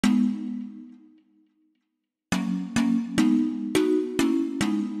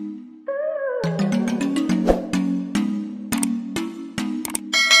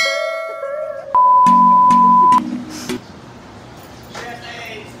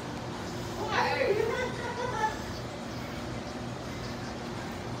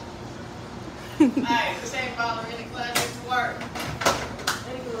Alright, this ain't following any classes to work.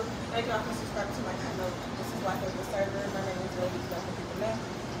 Anywho, thank y'all for subscribing to my channel. This is Black Label Server. My name is Lady Black People Now.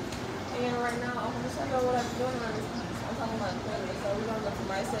 And right now, I'm going to show you what I'm doing around this piece. I'm talking about cleaning. So we're going to go to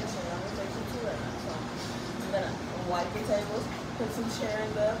my section. I'm in section 2 right now. So I'm going to wipe the tables, put some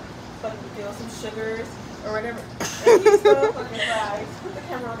chairs up, fucking fill some sugars, or whatever. And these motherfucking fries. Put the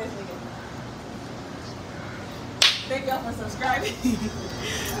camera on this nigga. Thank y'all for subscribing.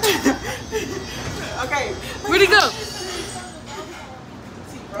 Okay. Where'd he go?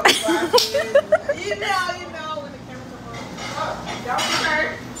 See, bro, you know when the camera's on. Don't be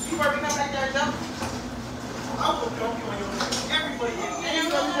hurt. You working up back there, jump. I will jump you on your everybody.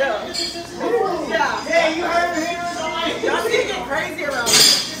 Yeah. Hey, you heard me here? Y'all see it get crazy around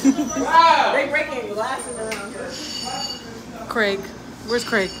here. Wow. They breaking glasses around here. Craig. Where's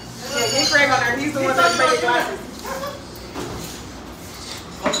Craig? Yeah, get Craig on there. He's the one that's breaking glasses.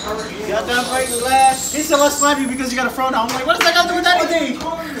 Y'all done breaking glass? He said, let's slap you because you got a phone now. I'm like, what does that got to do with anything?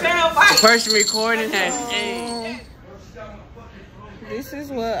 The person recording has AIDS. This is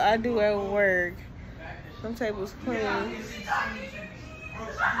what I do at work. Some tables clean.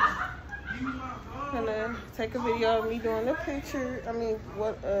 Gonna take a video of me doing the picture. I mean,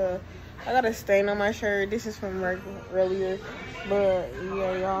 I got a stain on my shirt. This is from work earlier. But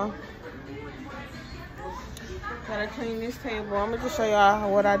yeah, y'all. Gotta clean this table. I'm gonna just show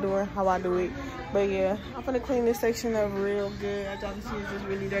y'all what I do and how I do it. But yeah, I'm gonna clean this section up real good. As y'all can see, it's just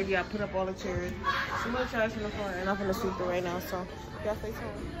really dirty. I put up all the chairs. Some more trash in the front, and I'm gonna sweep it right now. So y'all stay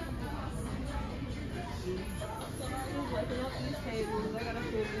tuned. Wiping up these tables. I gotta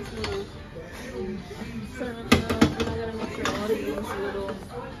fill this little circle. And I gotta make sure all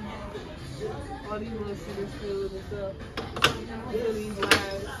these little shit is filled and stuff. Fill these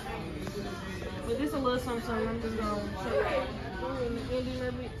lives. But this a little something, I'm just gonna show you. We're in the ending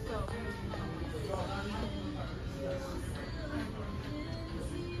of it, so.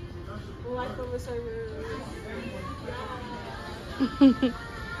 Like over server. We're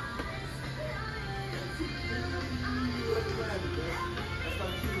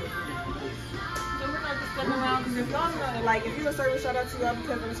not just sitting around because if y'all know, like, if you're a server, shout out to y'all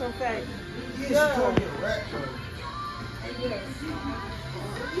because I'm so fat. Yeah.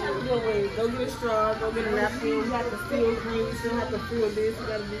 You have to go away. Go get a straw, go get a napkin. You have to fill cream, you still have to fill this, you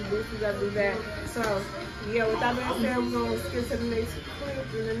gotta do this, you gotta do that. So, yeah, with that being said, we're gonna skip to the next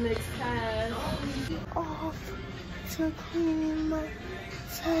clip in the next task. Off to clean my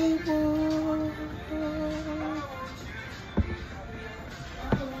table.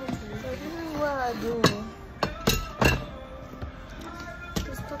 So this is what I do.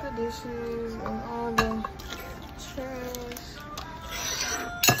 Just put the dishes and all the trash.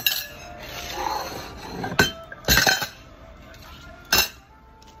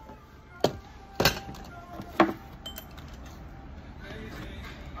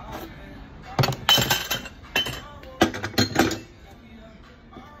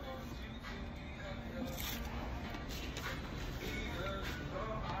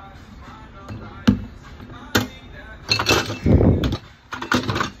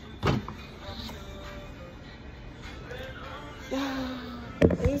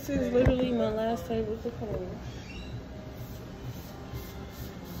 This is literally my last table to clean.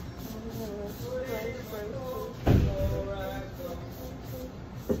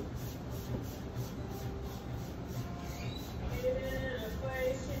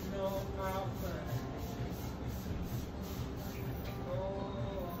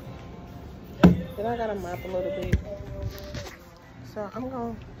 Then I gotta mop a little bit. So I'm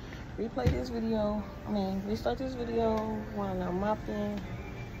gonna replay this video. Restart this video when I'm mopping.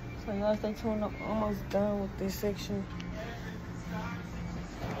 So y'all stay tuned. I'm almost done with this section.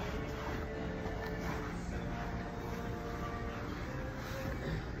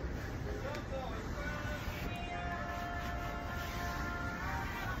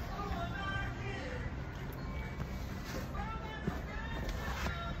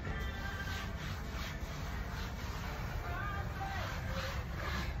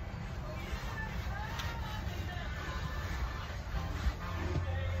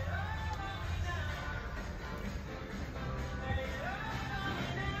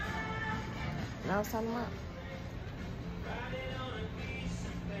 Now it's time to mop.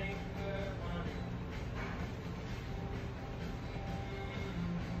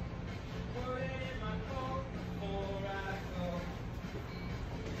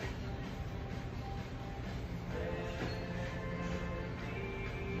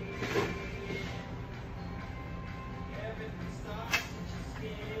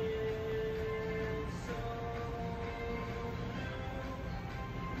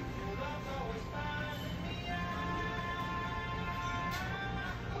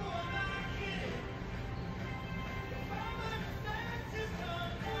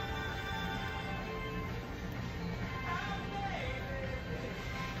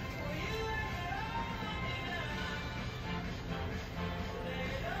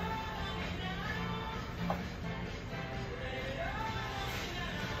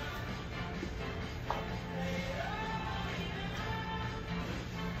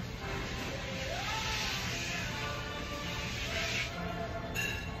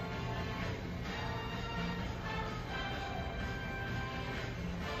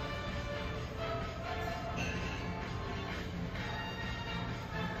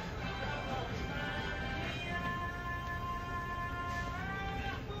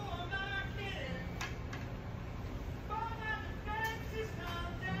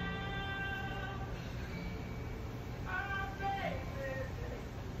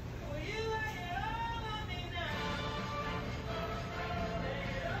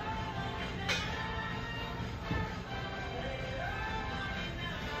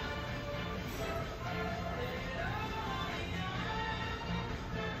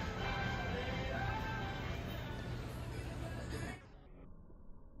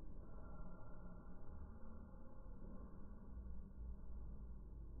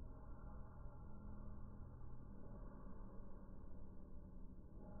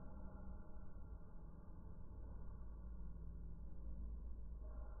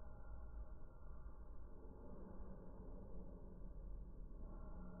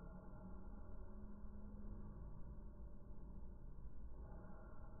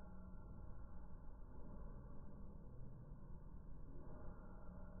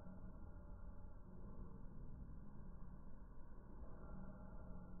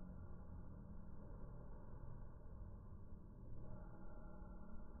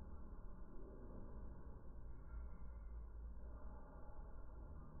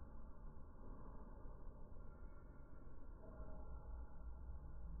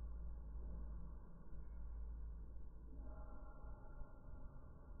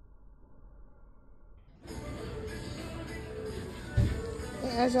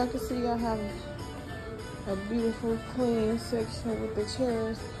 As y'all can see, I have a beautiful clean section with the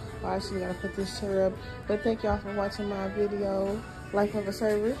chairs. I actually gotta put this chair up. But thank y'all for watching my video, Life of a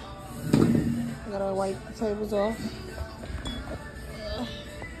Server. I gotta wipe the tables off.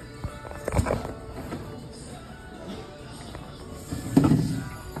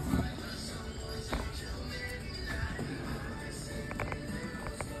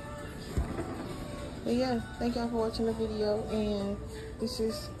 But yeah, thank y'all for watching the video, and this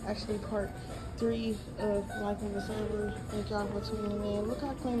is actually part 3 of Life of a Server. Thank y'all for tuning in. Look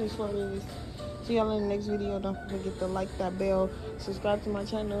how clean this floor is. See y'all in the next video. Don't forget to like that bell, subscribe to my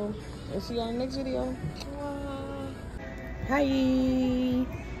channel, and see y'all in the next video. Hi,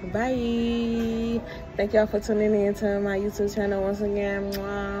 bye. Thank y'all for tuning in to my YouTube channel once again.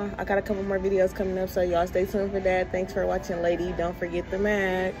 I got a couple more videos coming up, so y'all stay tuned for that. Thanks for watching, lady. Don't forget the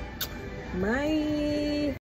mag. Bye.